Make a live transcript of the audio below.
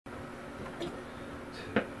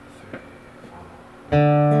Did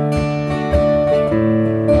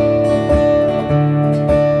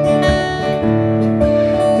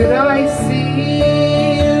I see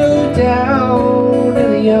you down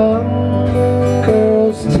in a young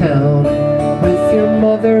girl's town with your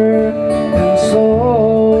mother in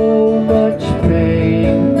so much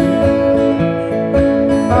pain?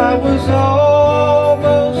 I was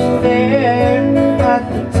almost there at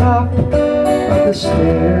the top of the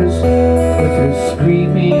stairs with her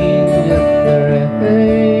screaming in the rain.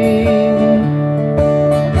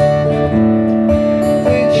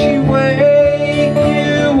 Did she wake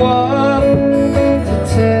you up to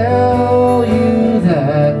tell you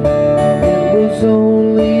that it was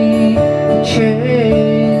only a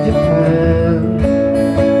change of plan?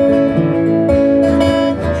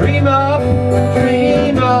 Dream up,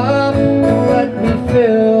 let me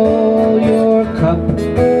fill your cup with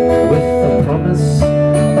the promise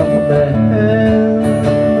of a man.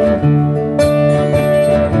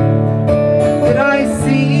 Did I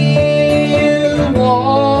see you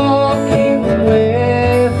walking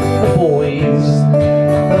with the boys,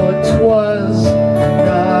 though it was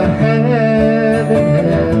not hand in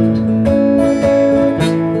hand,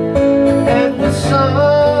 and with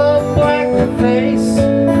some black face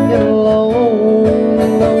in a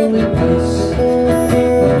lonely place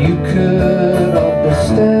you could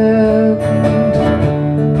understand?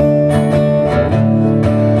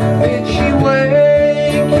 Did she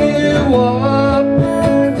wake you up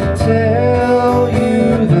to tell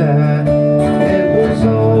you that it was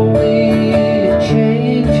only a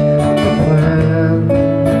change of plan?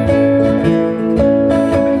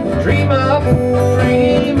 Dream up,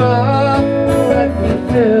 let me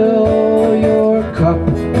fill your cup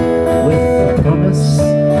with the promise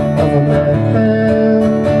of a man.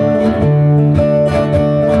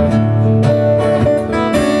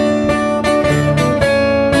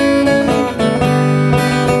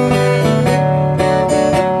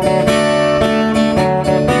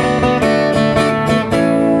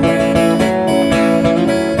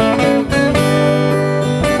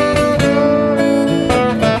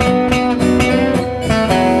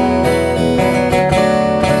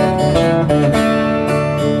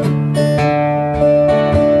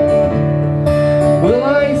 Will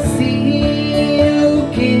I see you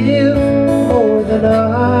give more than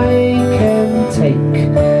I can take?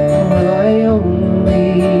 Will I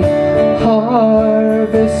only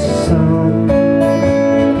harvest some?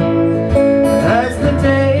 As the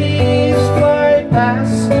days fly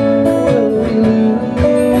past, will we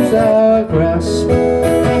lose our grasp